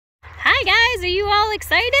Hi guys, are you all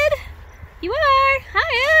excited? You are.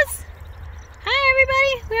 Hi Ez. Hi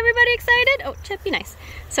everybody. Everybody excited? Oh, Chip, be nice.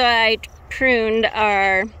 So I pruned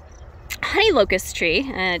our honey locust tree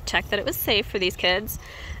and checked that it was safe for these kids.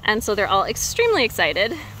 And so they're all extremely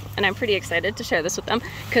excited. And I'm pretty excited to share this with them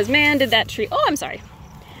because man, did that tree, oh, I'm sorry.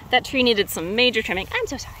 That tree needed some major trimming. I'm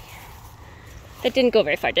so sorry. That didn't go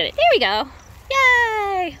very far, did it? There we go.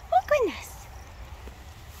 Yay! Oh goodness.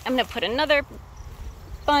 I'm gonna put another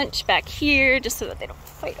bunch back here just so that they don't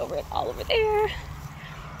fight over it all over there.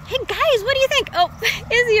 Hey guys, what do you think? Oh,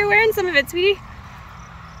 Izzy, you're wearing some of it, sweetie.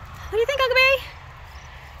 What do you think, Huckleberry?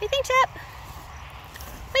 What do you think, Chip?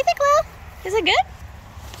 What do you think, Lil? Is it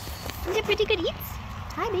good? Is it pretty good eats?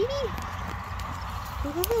 Hi, baby.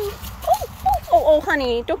 Oh,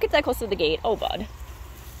 honey, don't get that close to the gate. Oh, bud.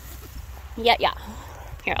 Yeah.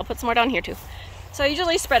 Here, I'll put some more down here too. So I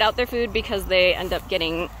usually spread out their food because they end up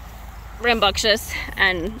getting rambunctious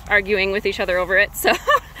and arguing with each other over it. So even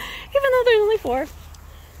though there's only 4.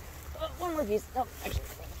 Oh, one more piece. Oh, actually.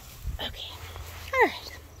 Okay. All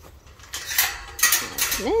right.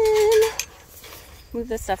 Come in. Move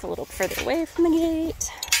this stuff a little further away from the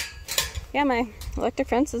gate. Yeah, my electric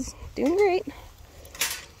fence is doing great.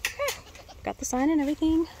 Got the sign and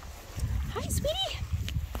everything. Hi, sweetie.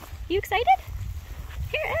 You excited?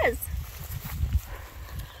 Here it is.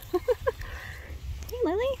 Hey,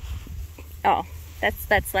 Lily. Oh,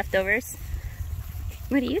 that's leftovers.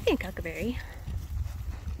 What do you think, Huckleberry?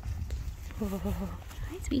 Oh,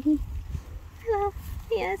 hi, sweetie. Hello.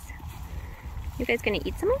 Yes. You guys gonna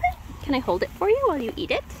eat some of it? Can I hold it for you while you eat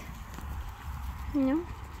it? No.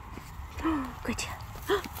 Oh, good job.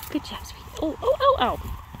 Oh, good job, sweetie. Oh.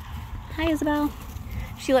 Hi, Isabel.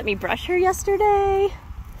 She let me brush her yesterday,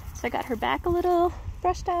 so I got her back a little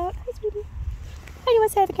brushed out. Hi, sweetie. Hi, you want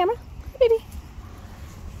to say hi to the camera? Hi, baby.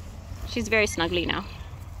 She's very snuggly now.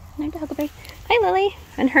 Hi, Huckleberry. Hi, Lily.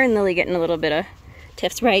 And her and Lily getting a little bit of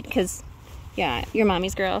tiffs, right? Because, yeah, you're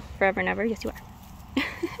mommy's girl forever and ever. Yes, you are.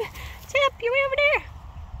 Tip, you're way over there.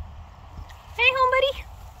 Hey, home buddy.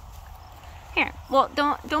 Here. Well,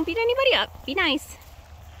 don't beat anybody up. Be nice.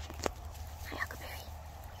 Hi, Huckleberry.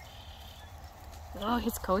 Oh,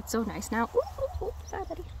 his coat's so nice now. Ooh, sorry,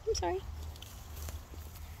 buddy. I'm sorry.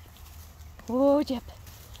 Oh, Chip.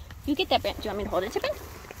 You get that branch. Do you want me to hold it, Chip?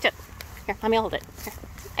 Chip. Here, let me hold it. Here.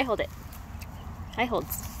 I hold it. I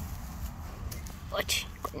holds. Oh,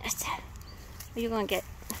 goodness. What are you gonna get?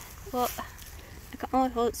 Well, I can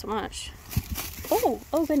only hold it so much. Oh,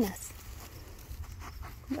 goodness.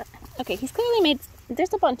 But, okay, he's clearly made,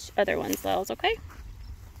 there's a bunch of other ones, Lils, okay?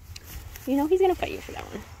 You know he's gonna fight you for that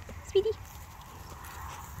one. Sweetie.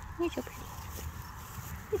 You're so pretty.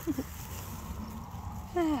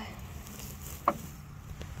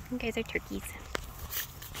 You guys are turkeys.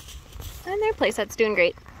 And their playset's doing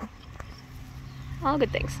great. All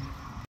good things.